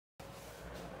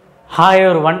Hi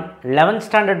everyone, 11th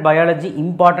standard biology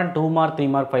important 2 mark 3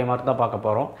 mark 5 mark தான் பார்க்க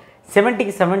போகிறோம்.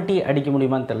 70க்கு 70 அடிக்க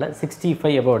முடியுமான்னு தெரியல.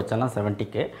 65 எபோவ் அடிச்சாலாம்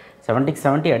 70க்கு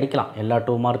 70 அடிக்கலாம். எல்லா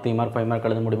 2 மார்க் 3 மார்க் 5 மார்க்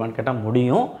எழுத முடியுமான்னு கேட்டால்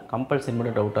முடியும். கம்பல்சரி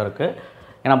மட்டும் டவுட்டாக இருக்குது.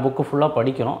 ஏன்னா புக்கு ஃபுல்லாக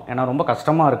படிக்கணும். ஏன்னா ரொம்ப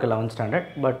கஷ்டமாக இருக்குது 11th ஸ்டாண்டர்ட்.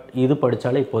 பட் இது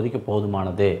படித்தாலே இப்போதைக்கு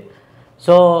போதுமானது.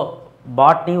 ஸோ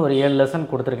பாட்னி ஒரு 7 லெசன்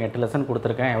கொடுத்துருக்கேன், 8 லெசன்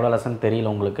கொடுத்துருக்கேன். எவ்வளோ லெசன்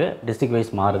தெரியல உங்களுக்கு, டிஸ்ட்ரிக்ட்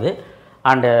வைஸ் மாறுது.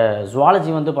 அண்டு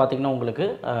ஜுவாலஜி வந்து பார்த்திங்கன்னா உங்களுக்கு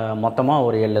மொத்தமாக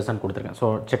ஒரு 7 லெசன் கொடுத்துருக்கேன். ஸோ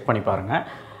செக் பண்ணி பாருங்கள்.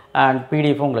 அண்ட்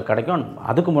பிடிஎஃப்பும் உங்களுக்கு கிடைக்கும்.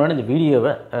 அதுக்கு முன்னாடி இந்த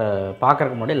வீடியோவை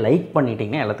பார்க்குறதுக்கு முன்னாடி லைக்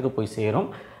பண்ணிட்டீங்கன்னா எல்லாத்துக்கும் போய் சேரும்.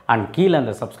 அண்ட் கீழே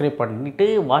அந்த சப்ஸ்கிரைப் பண்ணிவிட்டு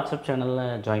வாட்ஸ்அப்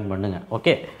சேனலில் ஜாயின் பண்ணுங்கள்.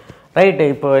 Okay right.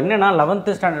 இப்போ என்னென்னா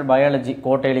 11th ஸ்டாண்டர்ட் பயாலஜி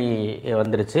கோட்டையிலி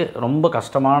வந்துருச்சு. ரொம்ப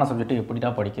கஷ்டமான சப்ஜெக்ட். எப்படி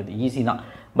தான் படிக்கிறது? ஈஸி தான்.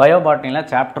 பயோபாட்னியில்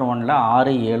சாப்டர் 1ல்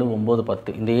 6, 7, 9,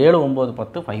 10. இந்த 7, 9,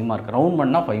 10 5 மார்க். ரவுண்ட்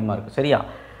பண்ணால் 5 மார்க். சரியா?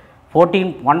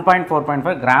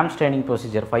 1.4.5 gram staining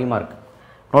procedure 5 mark.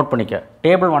 Note பண்ணிக்க.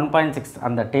 டேபிள் 1.6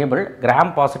 அந்த table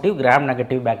gram positive gram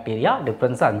negative bacteria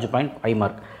difference 5.5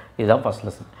 mark. இதுதான் ஃபஸ்ட்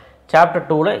லெசன். சாப்டர்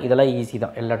 2ல் இதெல்லாம் ஈஸி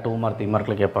தான். எல்லா 2 மார்க் 3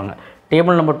 மார்க்கில் கேட்பாங்க.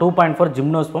 Table number 2.4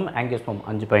 gymnosperm ஆங்கியோஸ்பம்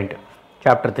 5 point.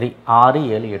 Chapter 3 6,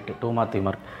 7, 8 2 mark 3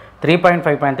 mark.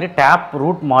 3.5.3 tape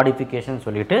root modification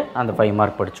சொல்லிவிட்டு அந்த 5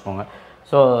 மார்க் படிச்சுக்கோங்க.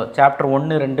 ஸோ சாப்டர்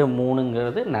 1, 2,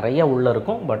 3ங்கிறது நிறைய உள்ளே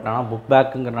இருக்கும். பட் ஆனால் புக்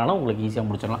பேக்குங்கிறனால உங்களுக்கு ஈஸியாக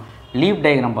முடிச்சிடலாம். லீவ்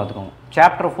டயக்ராம் பார்த்துக்கோங்க.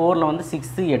 சாப்டர் 4ல் வந்து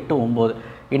 6, 8, 9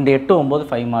 இந்த 8, 9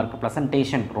 5 மார்க்.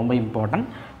 ப்ரெசன்டேஷன் ரொம்ப இம்பார்ட்டன்ட்.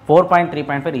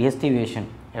 4.3.5 எஸ்டிவேஷன்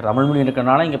தமிழ் மொழி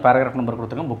இருக்கிறனால இங்கே பேராகிராஃப் நம்பர்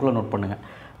கொடுத்துருக்கேன், புக்கில் நோட் பண்ணுங்கள்.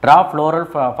 Draw floral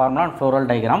formula and floral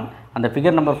diagram. அந்த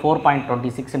ஃபிகர் நம்பர்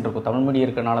 4.26 இருக்கும். தமிழ் மொழி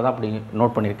இருக்கிறனால தான் அப்படி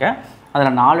நோட் பண்ணியிருக்கேன்.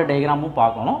 அதில் 4 டயக்ராமும்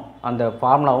பார்க்கணும், அந்த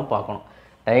ஃபார்முலாவும் பார்க்கணும்.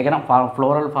 Diagram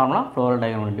floral formula floral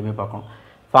diagram ரெண்டுமே பார்க்கணும்.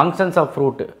 ஃபங்க்ஷன்ஸ் ஆஃப்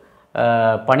ஃப்ரூட்டு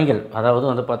பணிகள், அதாவது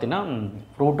வந்து பார்த்திங்கன்னா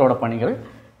ஃப்ரூட்டோட பணிகள்,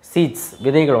 சீட்ஸ்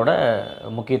விதைகளோட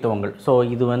முக்கியத்துவங்கள். ஸோ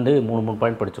இது வந்து 3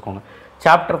 பாயிண்ட் படிச்சுக்கோங்க.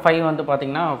 சாப்டர் 5 வந்து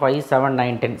பார்த்திங்கன்னா 5, 7,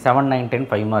 9, 10 7, 9, 10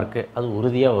 5 மார்க்கு. அது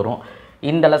உறுதியாக வரும்.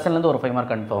 இந்த லெசன்லேருந்து ஒரு 5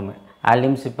 mark confirm.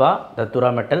 ஆலிம்சிப்பா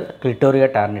தத்துரா metal கிளிட்டோரியா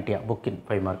டார்னிட்டியா புக்கின்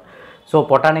 5 mark. So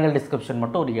botanical description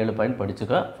மட்டும் ஒரு 7 point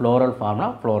படிச்சுக்க. Floral ஃபார்ம்னா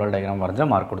floral diagram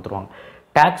வரைஞ்சால் mark கொடுத்துருவாங்க.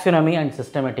 டாக்ஸினமி அண்ட்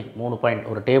சிஸ்டமேட்டிக் 3 பாயிண்ட்.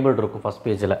 ஒரு டேபிள் இருக்கும் ஃபஸ்ட்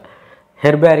பேஜில்.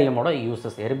 ஹெர்பேரியமோட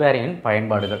யூசஸ், ஹெர்பேரியின்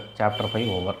பயன்பாடுகள். Chapter 5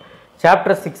 over.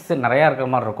 சாப்டர் 6 நிறையா இருக்கிற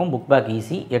மாதிரி இருக்கும். Book back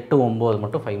easy. 8, 9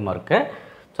 மட்டும் 5 மார்க்கு.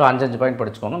 ஸோ 5 பாயிண்ட்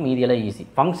படிச்சுக்கோங்க. மீதியெல்லாம் ஈஸி.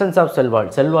 ஃபங்க்ஷன்ஸ் ஆஃப்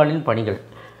செல்வால், செல்வாலின் பணிகள்.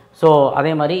 ஸோ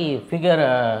அதே மாதிரி figure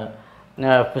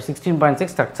 16.6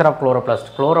 structure of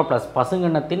chloroplast. Chloroplast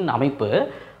பசுங்கண்ணத்தின் அமைப்பு.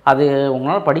 அது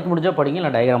உங்களால் படிக்க முடிஞ்சால் படிங்க,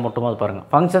 இல்லை டயக்ராம் மட்டும் அது பாருங்கள்.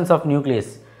 ஃபங்க்ஷன்ஸ் ஆஃப்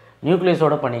நியூக்ளியஸ்,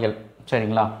 நியூக்ளியஸோட பணிகள்.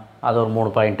 சரிங்களா? அது ஒரு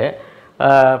 3 பாயிண்ட்டு.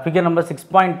 ஃபிகர் நம்பர்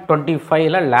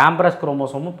 6.25ல் லேம்பரஸ்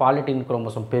குரோமோசோமும் பாலிட்டின்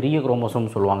குரோமோசோம், பெரிய குரோமோசோம்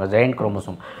சொல்லுவாங்க, ஜெயண்ட்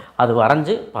குரோமோசோம். அது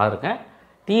வரைஞ்சி பாருங்கள்.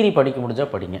 தியரி படிக்க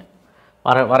முடிஞ்சால் படிங்க,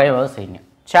 வரையவாத செய்யுங்க.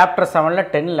 சாப்டர் 7ல்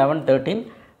 10, 11, 13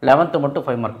 11th மட்டும்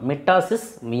 5 மார்க். மிட்டாசிஸ்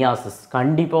மியாசிஸ்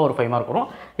கண்டிப்பாக ஒரு 5 மார்க் வரும்.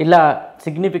 இல்லை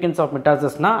சிக்னிஃபிகன்ஸ் ஆஃப்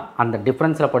மிட்டாசிஸ்னால் அந்த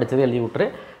டிஃப்ரென்ஸில் படித்ததே எழுதி விட்டுரு.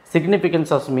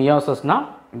 சிக்னிஃபிகன்ஸ் ஆஃப் மியாசிஸ்னால்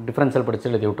டிஃப்ரென்ஸில் படித்து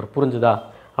எழுதி விட்டுரு. புரிஞ்சுதா?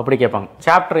 அப்படி கேட்பாங்க.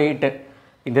 சாப்டர் 8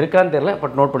 இது இருக்கான்னு தெரியல,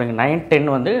 பட் நோட் பண்ணுங்கள். 9, 10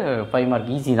 வந்து 5 மார்க்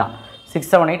ஈஸி தான். 6,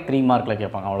 7, 8 3 மார்க்கில்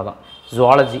கேட்பாங்க. அவ்வளோதான்.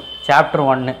 ஜுவாலஜி சாப்டர்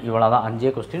 1 இவ்வளோ தான்.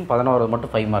 5 கொஸ்டின். 11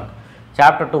 மட்டும் 5 mark.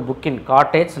 Chapter 2 புக்கின்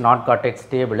cottage not cottage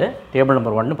table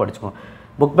number 1 படிச்சுக்கோங்க.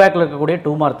 புக் பேக்கில் இருக்கக்கூடிய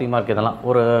 2 மார்க் 3 மார்க் இதெல்லாம்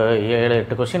ஒரு 7,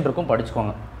 8 கொஸ்டின் இருக்கும்,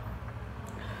 படிச்சுக்கோங்க.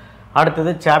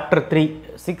 அடுத்தது சாப்டர் 3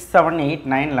 6, 7, 8,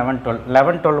 9, 11, 12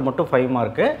 11, 12 மட்டும் 5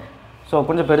 மார்க்கு. ஸோ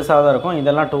கொஞ்சம் பெருசாக தான் இருக்கும்.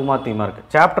 இதெல்லாம் 2 மார்க் 3 மார்க்.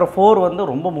 சாப்டர் 4 வந்து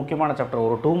ரொம்ப முக்கியமான சாப்டர்.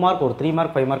 ஒரு 2 மார்க், ஒரு 3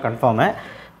 மார்க் 5 மார்க் கன்ஃபார்மு.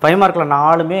 5 மார்க்கில்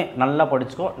 4மே நல்லா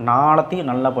படிச்சுக்கோ. 4த்தையும்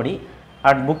நல்லா படி.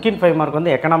 அட் புக்கின் 5 மார்க்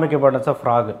வந்து எக்கனாமிக் இம்பார்ட்டன்ஸ் ஆஃப்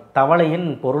ஃப்ராக், தவளையின்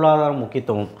பொருளாதார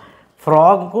முக்கியத்துவம்.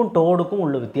 ஃப்ராகுக்கும் டோடுக்கும்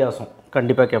உள்ள வித்தியாசம்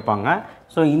கண்டிப்பாக கேட்பாங்க.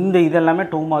 ஸோ இதெல்லாமே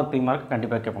 2 மார்க் 3 மார்க்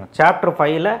கண்டிப்பாக கேட்பாங்க. சாப்டர்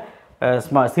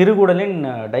 5ல் சிறுகுடலின்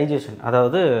டைஜஷன்,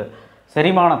 அதாவது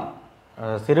செரிமானம்,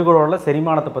 சிறுகுடலில்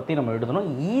செரிமானத்தை பற்றி நம்ம எழுதணும்.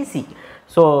 ஈஸி.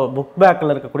 ஸோ புக்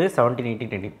பேக்கில் இருக்கக்கூடிய 17,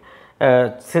 18,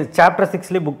 20 சாப்டர்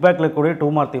 6லேயே புக் பேக்கில் இருக்கக்கூடிய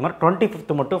 2 மார்க் 3 மார்க்.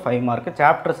 25th மட்டும் 5 mark.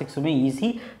 Chapter 6மே easy.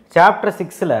 Chapter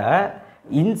 6ல்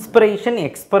inspiration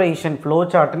expression flow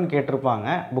சார்ட்டுன்னு கேட்டிருப்பாங்க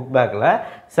புக் பேக்கில்.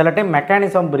 சில டைம்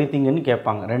மெக்கானிசம் பிரீத்திங்குன்னு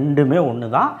கேட்பாங்க. ரெண்டுமே ஒன்று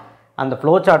தான். அந்த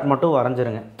ஃப்ளோ சார்ட் மட்டும்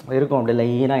வரைஞ்சிருங்க. இருக்கும் அப்படி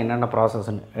லைனாக என்னென்ன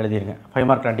ப்ராசஸ்ன்னு எழுதிருங்க. 5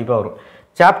 மார்க் கண்டிப்பாக வரும்.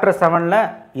 சாப்டர் 7ல்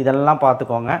இதெல்லாம்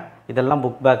பார்த்துக்கோங்க. இதெல்லாம்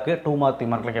புக் பேக்கு 2 மார்க் 3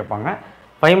 மார்க்கில் கேட்பாங்க.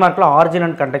 5 மார்க்கில் origin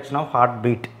and conduction of heart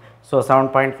beat. So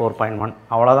 7.4.1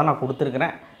 அவ்வளோதான் நான்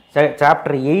கொடுத்துருக்குறேன்.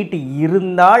 சாப்டர் 8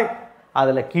 இருந்தால்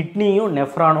அதில் கிட்னியும்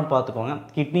நெஃப்ரானும் பார்த்துக்கோங்க.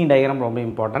 கிட்னி டயக்ராம் ரொம்ப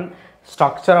இம்பார்ட்டன்ட்.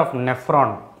 ஸ்ட்ரக்சர் ஆஃப்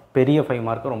நெஃப்ரான் பெரிய 5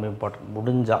 மார்க்கு ரொம்ப இம்பார்ட்டன்ட்.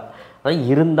 முடிஞ்சால் அதாவது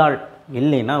இருந்தால்,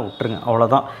 இல்லைன்னா விட்டுருங்க.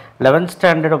 அவ்வளோதான். 11th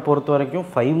ஸ்டாண்டர்டை பொறுத்த வரைக்கும்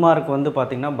 5 மார்க் வந்து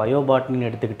பார்த்திங்கன்னா பயோபாட்னின்னு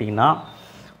எடுத்துக்கிட்டிங்கன்னா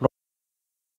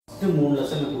ஃபஸ்ட்டு 3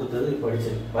 லெசன் கொடுத்தது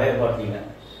படிச்சு பயோபாட்னியில்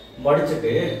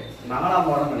படிச்சுட்டு 4ஆம்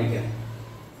பாடம் நினைக்கிறேன்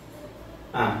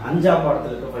 5ஆம்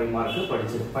பாடத்தில் இருக்க 5 மார்க்கு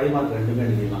படிச்சிரு 5 மார்க் ரெண்டுமே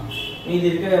எழுதிடலாம். மீதி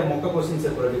இருக்க மொக்க கொஸ்டின்ஸ்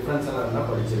இருக்கிற டிஃப்ரென்ஸ் எல்லாம் இருந்தால்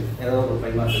படிச்சிரு ஏதாவது ஒரு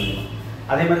 5 மார்க் எழுதலாம்.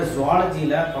 அதே மாதிரி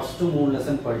ஜுவாலஜியில் ஃபஸ்ட்டு 3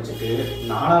 லெசன் படிச்சுட்டு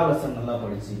 4ஆவது லெசன் நல்லா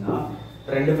படிச்சின்னா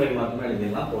 2 5 மார்க்குமே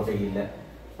எழுதிடலாம், போட்டே இல்லை.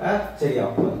 சரியா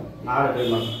 4 5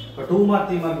 மார்க். இப்போ 2 மார்க்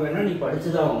 3 மார்க் வேணும்னா நீ படிச்சு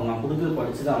தான் ஆகணும், நான் கொடுக்குறது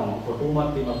படிச்சு தான் ஆகணும். இப்போ 2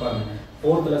 மார்க் 3 மார்க் பாருங்க,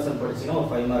 4th லெசன் படிச்சிங்கன்னா ஒரு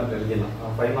 5 மார்க் எழுதிடலாம்,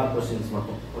 5 மார்க் கொஸ்டின்ஸ்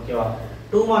மட்டும். ஓகேவா?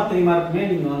 2 மார்க் 3 மார்க்குமே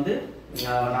நீங்கள் வந்து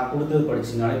நான் கொடுத்தது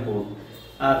படிச்சிங்கனாலே போதும்.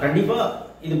 கண்டிப்பாக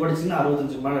இது படிச்சிங்கன்னா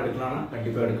 65 மேலே எடுக்கலாம்னா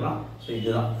கண்டிப்பாக எடுக்கலாம். ஸோ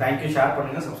இதுதான். தேங்க்யூ. ஷேர்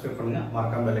பண்ணுங்கள், சப்ஸ்கிரைப் பண்ணுங்கள்,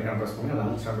 மறக்காம பெல் ஐகான் ப்ரெஸ் பண்ணுங்கள்.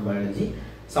 11th ஸ்டாண்டர்ட் பயாலஜி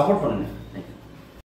சப்போர்ட் பண்ணுங்கள்.